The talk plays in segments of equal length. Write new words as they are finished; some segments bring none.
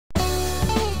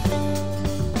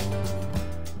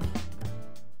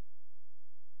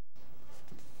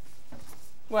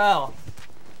Well,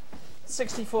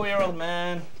 64-year-old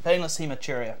man, painless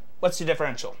hematuria. What's your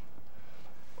differential?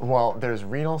 Well, there's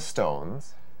renal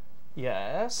stones.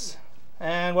 Yes.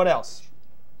 And what else?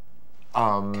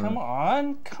 Come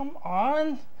on, come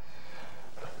on.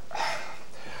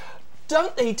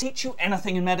 Don't they teach you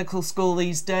anything in medical school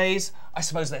these days? I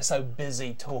suppose they're so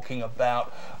busy talking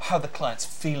about how the client's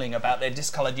feeling about their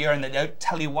discolored urine they don't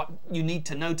tell you what you need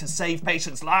to know to save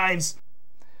patients' lives.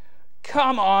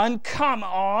 Come on, come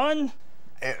on.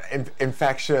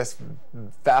 Infectious,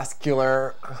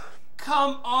 vascular.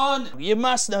 Come on. You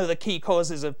must know the key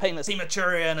causes of painless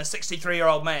hematuria in a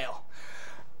 63-year-old male.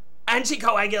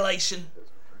 Anticoagulation,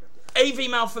 AV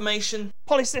malformation,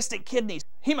 polycystic kidneys,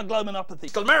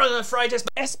 hemoglobinopathy, glomerulonephritis,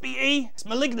 SBE,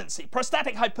 malignancy,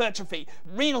 prostatic hypertrophy,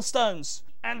 renal stones,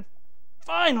 and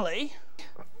finally...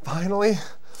 Finally?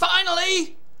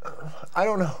 Finally! I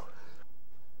don't know.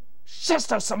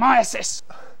 Schistosomiasis!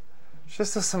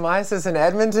 Schistosomiasis in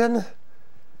Edmonton?